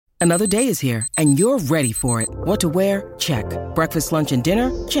Another day is here, and you're ready for it. What to wear? Check. Breakfast, lunch, and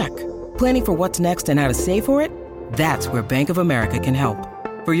dinner? Check. Planning for what's next and how to save for it? That's where Bank of America can help.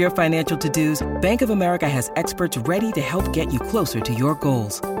 For your financial to-dos, Bank of America has experts ready to help get you closer to your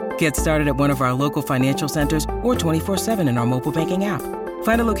goals. Get started at one of our local financial centers or 24/7 in our mobile banking app.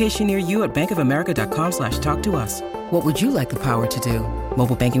 Find a location near you at bankofamerica.com/talktous. What would you like the power to do?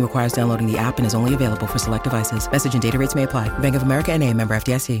 Mobile banking requires downloading the app and is only available for select devices. Message and data rates may apply. Bank of America N.A., member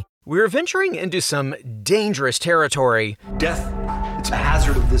FDIC. We're venturing into some dangerous territory. Death, it's a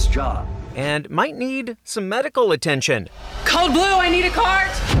hazard of this job. And might need some medical attention. Code Blue, I need a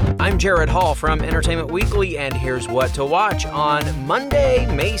cart! I'm Jared Hall from Entertainment Weekly, and here's what to watch on Monday,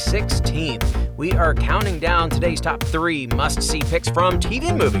 May 16th. We are counting down today's top 3 must-see picks from TV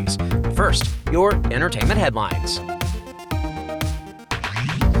and movies. First, your entertainment headlines.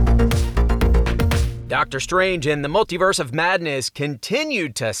 Doctor Strange in the Multiverse of Madness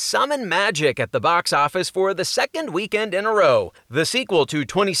continued to summon magic at the box office for the second weekend in a row. The sequel to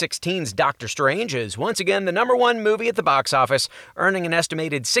 2016's Doctor Strange is once again the #1 movie at the box office, earning an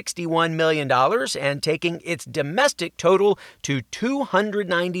estimated $61 million and taking its domestic total to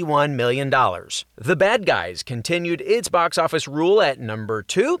 $291 million. The Bad Guys continued its box office rule at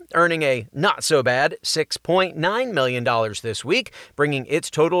 #2, earning a not-so-bad $6.9 million this week, bringing its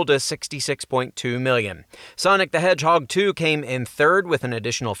total to $66.2 million. Sonic the Hedgehog 2 came in third with an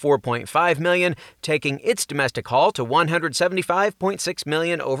additional $4.5 million, taking its domestic haul to $175.6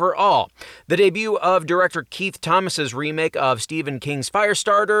 million overall. The debut of director Keith Thomas's remake of Stephen King's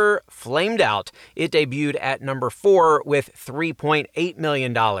Firestarter flamed out. It debuted at #4 with $3.8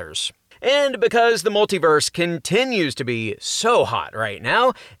 million. And because the multiverse continues to be so hot right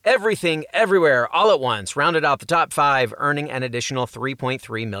now, Everything Everywhere All at Once rounded out the top 5, earning an additional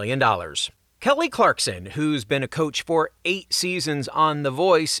 $3.3 million. Kelly Clarkson, who's been a coach for 8 seasons on The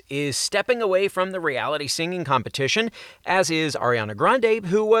Voice, is stepping away from the reality singing competition, as is Ariana Grande,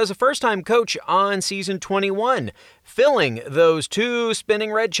 who was a first-time coach on season 21. Filling those 2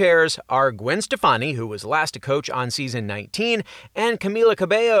 spinning red chairs are Gwen Stefani, who was last a coach on season 19, and Camila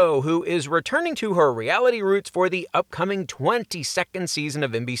Cabello, who is returning to her reality roots for the upcoming 22nd season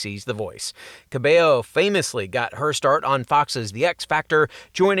of NBC's The Voice. Cabello famously got her start on Fox's The X Factor,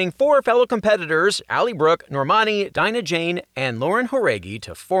 joining 4 fellow competitors, Ally Brooke, Normani, Dinah Jane, and Lauren Horegi,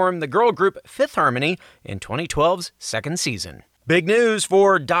 to form the girl group Fifth Harmony in 2012's second season. Big news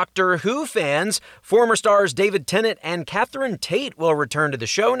for Doctor Who fans. Former stars David Tennant and Catherine Tate will return to the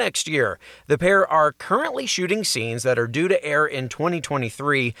show next year. The pair are currently shooting scenes that are due to air in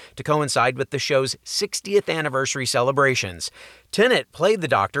 2023 to coincide with the show's 60th anniversary celebrations. Tennant played the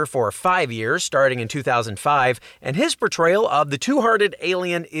Doctor for 5 years, starting in 2005, and his portrayal of the two-hearted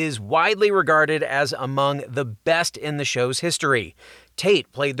alien is widely regarded as among the best in the show's history.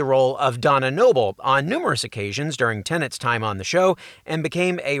 Tate played the role of Donna Noble on numerous occasions during Tennant's time on the show and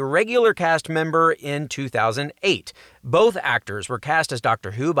became a regular cast member in 2008. Both actors were cast as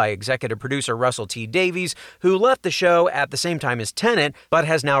Doctor Who by executive producer Russell T Davies, who left the show at the same time as Tennant, but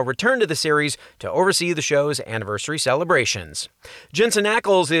has now returned to the series to oversee the show's anniversary celebrations. Jensen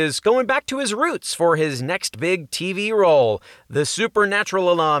Ackles is going back to his roots for his next big TV role. The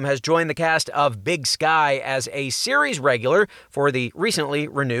Supernatural alum has joined the cast of Big Sky as a series regular for the recently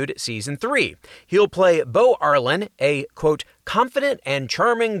renewed Season 3. He'll play Bo Arlen, a, quote, confident and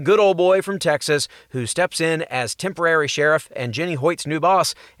charming good old boy from Texas who steps in as temporary sheriff and Jenny Hoyt's new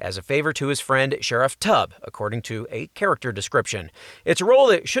boss as a favor to his friend Sheriff Tubb, according to a character description. It's a role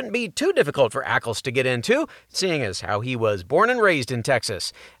that shouldn't be too difficult for Ackles to get into, seeing as how he was born and raised in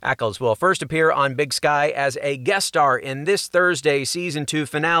Texas. Ackles will first appear on Big Sky as a guest star in this Thursday's Season 2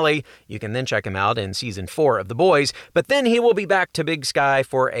 finale. You can then check him out in Season 4 of The Boys, but then he will be back to Big Sky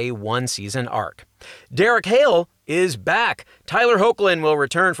for a 1-season arc. Derek Hale is back. Tyler Hoechlin will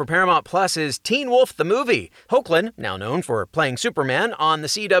return for Paramount Plus's Teen Wolf the Movie. Hoechlin, now known for playing Superman on the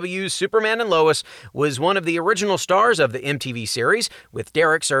CW's Superman and Lois, was one of the original stars of the MTV series, with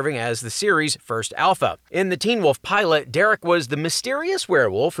Derek serving as the series' first alpha. In the Teen Wolf pilot, Derek was the mysterious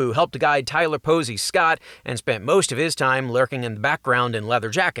werewolf who helped guide Tyler Posey's Scott and spent most of his time lurking in the background in leather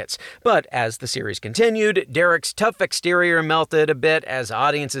jackets. But as the series continued, Derek's tough exterior melted a bit as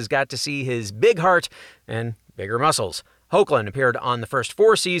audiences got to see his big heart and bigger muscles. Hoechlin appeared on the first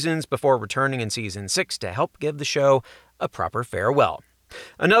 4 seasons before returning in Season 6 to help give the show a proper farewell.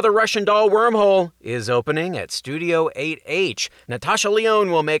 Another Russian doll wormhole is opening at Studio 8H. Natasha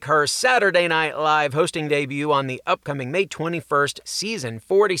Lyonne will make her Saturday Night Live hosting debut on the upcoming May 21st Season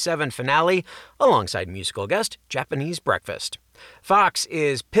 47 finale, alongside musical guest Japanese Breakfast. Fox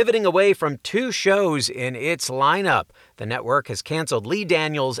is pivoting away from 2 shows in its lineup. The network has canceled Lee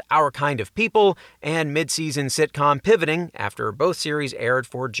Daniels' Our Kind of People and mid-season sitcom Pivoting after both series aired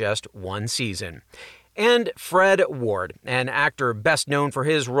for just 1 season. And Fred Ward, an actor best known for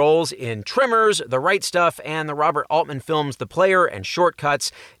his roles in Tremors, The Right Stuff, and the Robert Altman films The Player and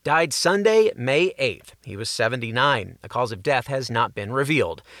Shortcuts, died Sunday, May 8th. He was 79. The cause of death has not been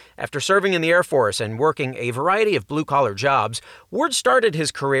revealed. After serving in the Air Force and working a variety of blue-collar jobs, Ward started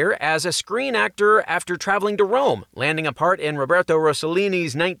his career as a screen actor after traveling to Rome, landing a part in Roberto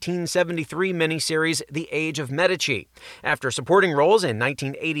Rossellini's 1973 miniseries The Age of Medici. After supporting roles in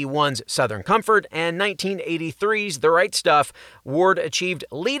 1981's Southern Comfort and 1983's The Right Stuff, Ward achieved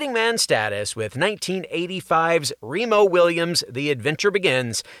leading man status with 1985's Remo Williams' The Adventure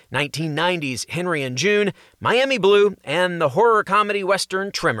Begins, 1990's Henry and June, Miami Blue, and the horror comedy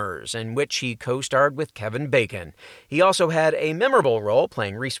western Tremors, in which he co-starred with Kevin Bacon. He also had a memorable role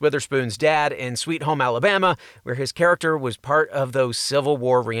playing Reese Witherspoon's dad in Sweet Home Alabama, where his character was part of those Civil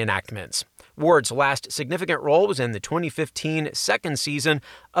War reenactments. Ward's last significant role was in the 2015 second season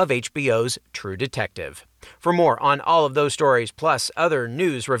of HBO's True Detective. For more on all of those stories, plus other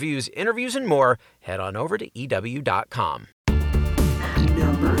news, reviews, interviews, and more, head on over to EW.com.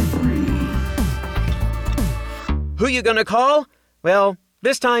 Number 3. Who you gonna call? Well,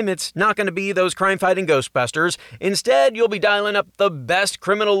 this time it's not going to be those crime-fighting Ghostbusters. Instead, you'll be dialing up the best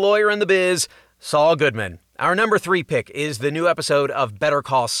criminal lawyer in the biz, Saul Goodman. Our number 3 pick is the new episode of Better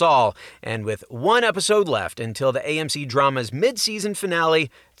Call Saul, and with 1 episode left until the AMC drama's mid-season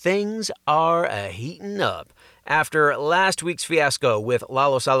finale, things are a-heating up. After last week's fiasco with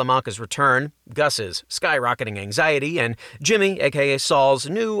Lalo Salamanca's return, Gus's skyrocketing anxiety, and Jimmy, aka Saul's,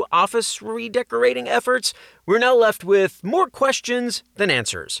 new office redecorating efforts, we're now left with more questions than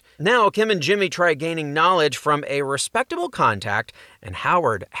answers. Now, Kim and Jimmy try gaining knowledge from a respectable contact, and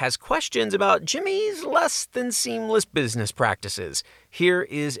Howard has questions about Jimmy's less than seamless business practices. Here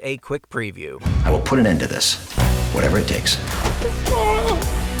is a quick preview. I will put an end to this, whatever it takes.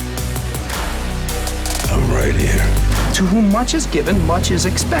 I'm right here. To whom much is given, much is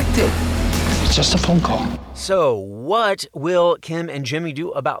expected. It's just a phone call. So, what will Kim and Jimmy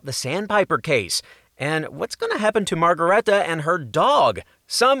do about the Sandpiper case? And what's going to happen to Margareta and her dog?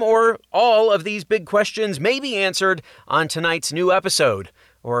 Some or all of these big questions may be answered on tonight's new episode.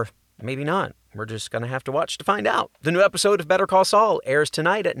 Or maybe not. We're just going to have to watch to find out. The new episode of Better Call Saul airs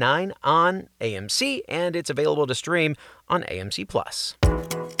tonight at 9 on AMC, and it's available to stream on AMC+.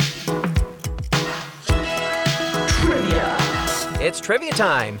 It's trivia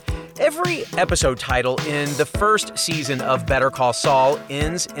time. Every episode title in the first season of Better Call Saul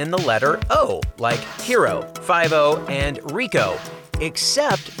ends in the letter O, like Hero, 5-0, and Rico,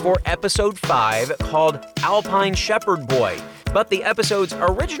 except for episode 5 called Alpine Shepherd Boy. But the episode's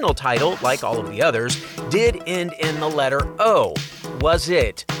original title, like all of the others, did end in the letter O. Was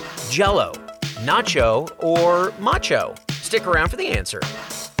it Jell-O, Nacho, or Macho? Stick around for the answer.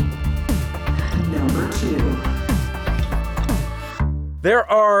 Number 2. There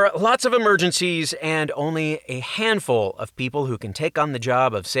are lots of emergencies and only a handful of people who can take on the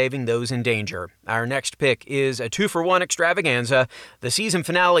job of saving those in danger. Our next pick is a 2-for-1 extravaganza, the season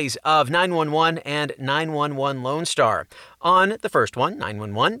finales of 911 and 911 Lone Star. On the first one,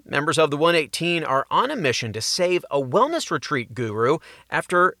 911, members of the 118 are on a mission to save a wellness retreat guru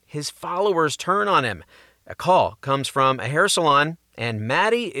after his followers turn on him. A call comes from a hair salon, and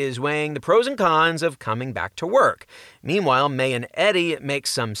Maddie is weighing the pros and cons of coming back to work. Meanwhile, May and Eddie make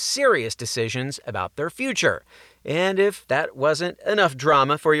some serious decisions about their future. And if that wasn't enough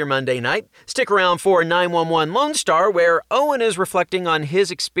drama for your Monday night, stick around for 911 Lone Star, where Owen is reflecting on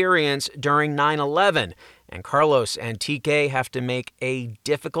his experience during 9/11, and Carlos and TK have to make a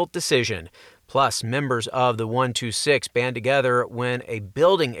difficult decision. Plus, members of the 126 band together when a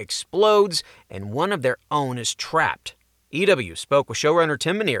building explodes and one of their own is trapped. EW spoke with showrunner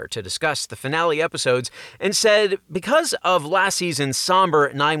Tim Minear to discuss the finale episodes and said because of last season's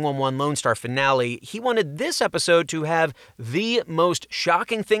somber 911 Lone Star finale, he wanted this episode to have the most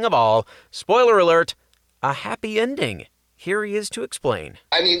shocking thing of all, spoiler alert, a happy ending. Here he is to explain.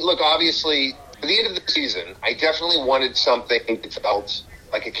 I mean, look, obviously, for the end of the season, I definitely wanted something that felt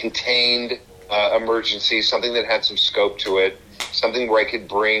like a contained emergency, something that had some scope to it, something where I could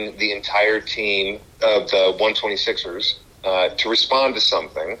bring the entire team of the 126ers to respond to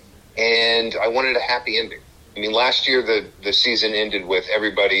something, and I wanted a happy ending. I mean, last year the season ended with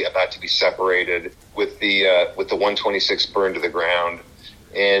everybody about to be separated, with the 126 burned to the ground,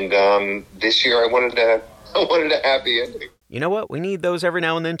 and this year I wanted a happy ending. You know what? We need those every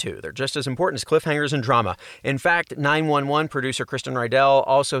now and then, too. They're just as important as cliffhangers and drama. In fact, 911 producer Kristen Rydell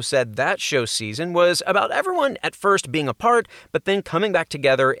also said that show's season was about everyone at first being apart, but then coming back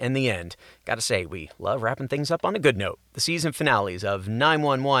together in the end. Gotta say, we love wrapping things up on a good note. The season finales of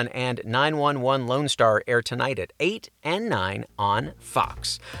 911 and 911 Lone Star air tonight at 8 and 9 on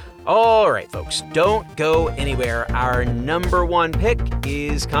Fox. All right, folks, don't go anywhere. Our number one pick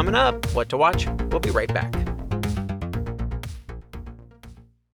is coming up. What to watch? We'll be right back.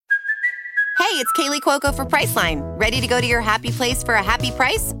 Hey, it's Kaylee Cuoco for Priceline. Ready to go to your happy place for a happy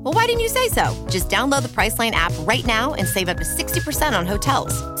price? Well, why didn't you say so? Just download the Priceline app right now and save up to 60% on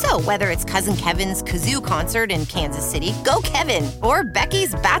hotels. So whether it's Cousin Kevin's Kazoo Concert in Kansas City, go Kevin, or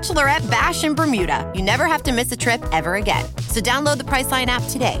Becky's Bachelorette Bash in Bermuda, you never have to miss a trip ever again. So download the Priceline app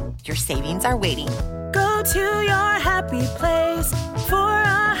today. Your savings are waiting. Go to your happy place for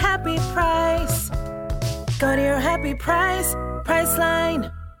a happy price. Go to your happy price,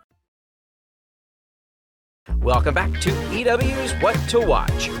 Priceline. Welcome back to EW's What to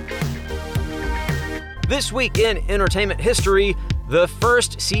Watch. This week in entertainment history, the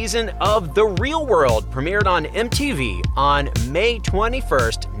first season of The Real World premiered on MTV on May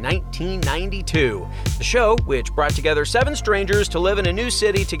 21st, 1992. The show, which brought together 7 strangers to live in a new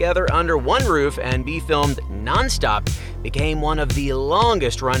city together under one roof and be filmed nonstop, became one of the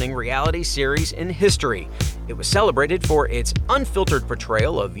longest-running reality series in history. It was celebrated for its unfiltered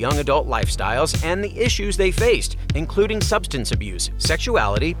portrayal of young adult lifestyles and the issues they faced, including substance abuse,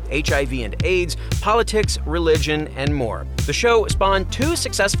 sexuality, HIV and AIDS, politics, religion, and more. The show spawned 2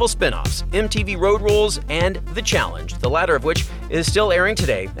 successful spin-offs, MTV Road Rules and The Challenge, the latter of which is still airing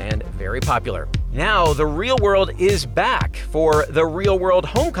today and very popular. Now, The Real World is back for The Real World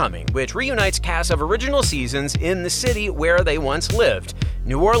Homecoming, which reunites casts of original seasons in the city where they once lived.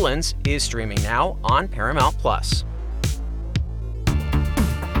 New Orleans is streaming now on Paramount+.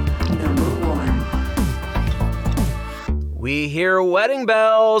 Number 1. We hear wedding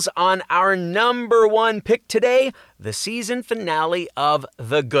bells on our number 1 pick today, the season finale of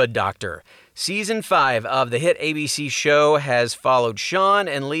The Good Doctor. Season 5 of the hit ABC show has followed Sean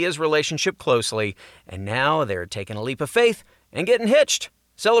and Leah's relationship closely, and now they're taking a leap of faith and getting hitched.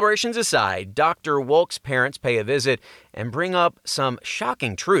 Celebrations aside, Dr. Wolk's parents pay a visit and bring up some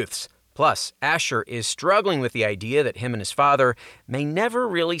shocking truths. Plus, Asher is struggling with the idea that him and his father may never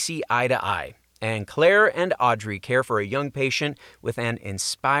really see eye to eye. And Claire and Audrey care for a young patient with an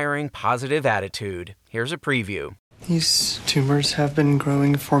inspiring positive attitude. Here's a preview. These tumors have been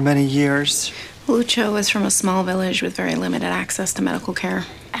growing for many years. Lucho is from a small village with very limited access to medical care.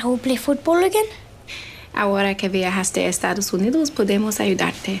 I will play football again? Ahora que viajaste a Estados Unidos, podemos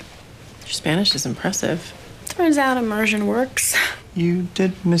ayudarte. Your Spanish is impressive. Turns out immersion works. You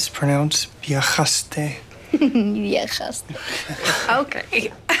did mispronounce viajaste. Viajaste.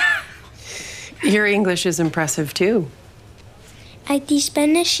 Okay. Your English is impressive, too. I teach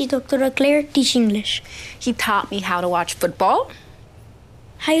Spanish y Doctora Claire teach English. He taught me how to watch football.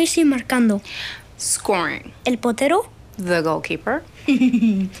 How you say marcando? Scoring. El portero? The goalkeeper.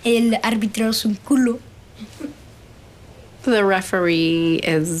 El árbitro es un culo. The referee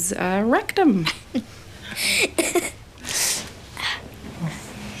is a rectum.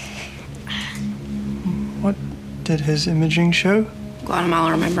 What did his imaging show?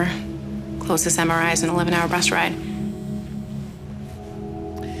 Guatemala, remember? Closest MRI is an 11-hour bus ride.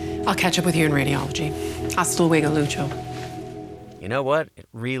 I'll catch up with you in radiology. Hasta luego, Lucho. You know what? It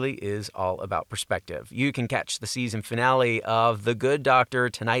really is all about perspective. You can catch the season finale of The Good Doctor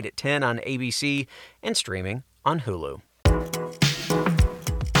tonight at 10 on ABC and streaming on Hulu.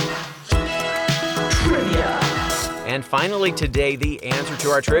 Trivia. And finally today, the answer to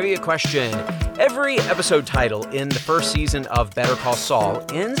our trivia question. Every episode title in the first season of Better Call Saul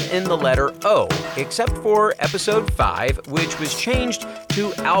ends in the letter O, except for episode 5, which was changed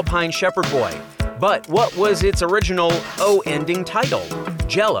to Alpine Shepherd Boy. But what was its original O-ending title?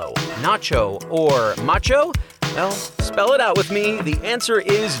 Jello, Nacho, or Macho? Well, spell it out with me. The answer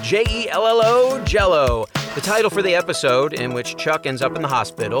is Jello, Jello. The title for the episode, in which Chuck ends up in the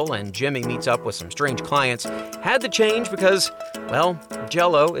hospital and Jimmy meets up with some strange clients, had to change because, well,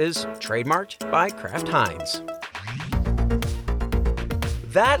 Jello is trademarked by Kraft Heinz.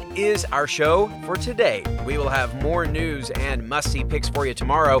 That is our show for today. We will have more news and must-see picks for you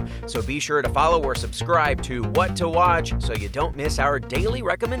tomorrow, so be sure to follow or subscribe to What to Watch so you don't miss our daily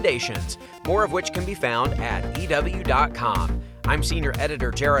recommendations, more of which can be found at EW.com. I'm Senior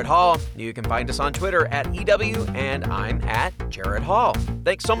Editor Jared Hall. You can find us on Twitter at EW, and I'm at Jared Hall.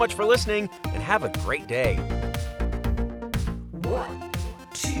 Thanks so much for listening, and have a great day. What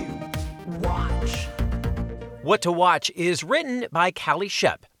to watch? What to Watch is written by Callie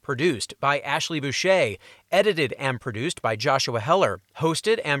Shep, produced by Ashley Boucher, edited and produced by Joshua Heller,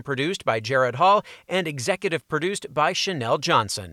 hosted and produced by Jared Hall, and executive produced by Chanel Johnson.